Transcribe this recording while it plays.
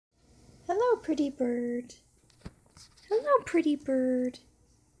pretty bird. Hello, pretty bird.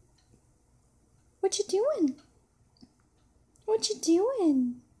 What you doing? What you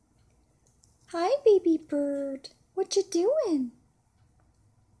doing? Hi, baby bird. What you doing?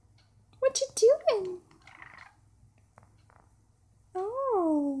 What you doing?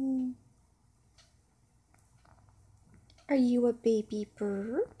 Oh. Are you a baby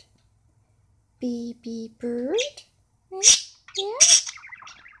bird? Baby bird? Yeah?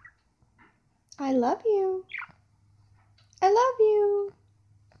 I love you. I love you.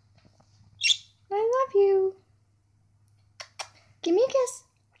 I love you. Give me a kiss.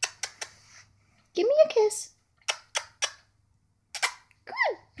 Give me a kiss.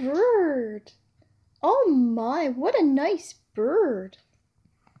 Good bird. Oh my, what a nice bird.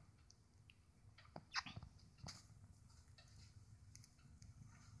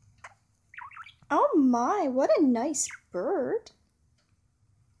 Oh my, what a nice bird.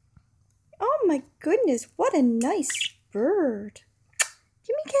 Oh my goodness, what a nice bird.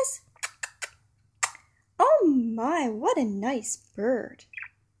 Give me a kiss. Oh my, what a nice bird.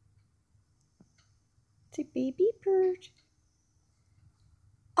 It's a baby bird.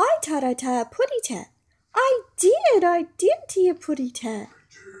 I putty tat. I did to you putty tat.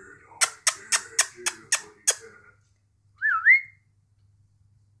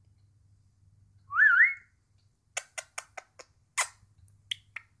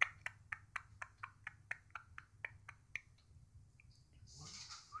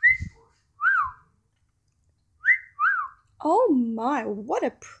 Oh my, what a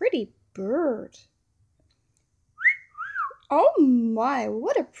pretty bird. Oh my,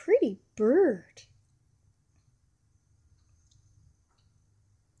 what a pretty bird.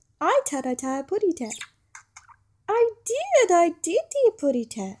 I putty tat. I did to putty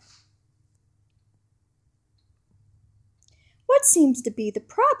tat. What seems to be the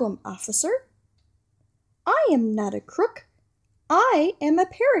problem, officer? I am not a crook. I am a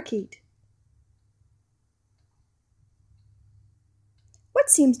parakeet. What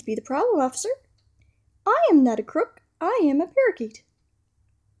seems to be the problem, officer? I am not a crook. I am a parakeet.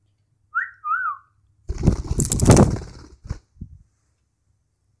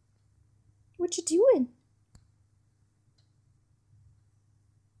 What you doing?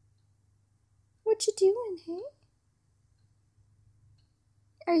 What you doing, hey?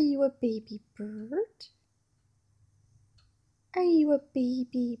 Are you a baby bird? Are you a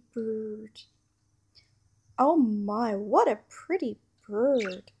baby bird? Oh my, what a pretty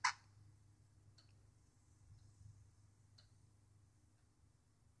bird.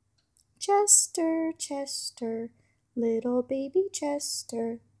 Chester, Chester, little baby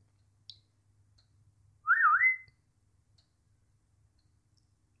Chester.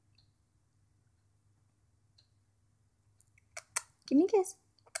 Give me a kiss.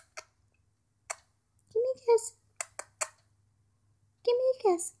 Give me a kiss. Give me a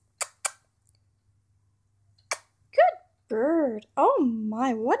kiss. Good bird. Oh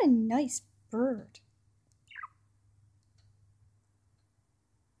my, what a nice bird.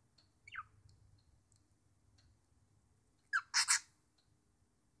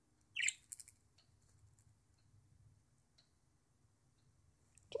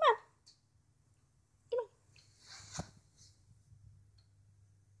 Come on. Come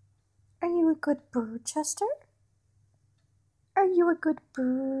on. Are you a good bird, Chester? Are you a good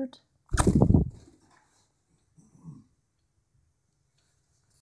bird?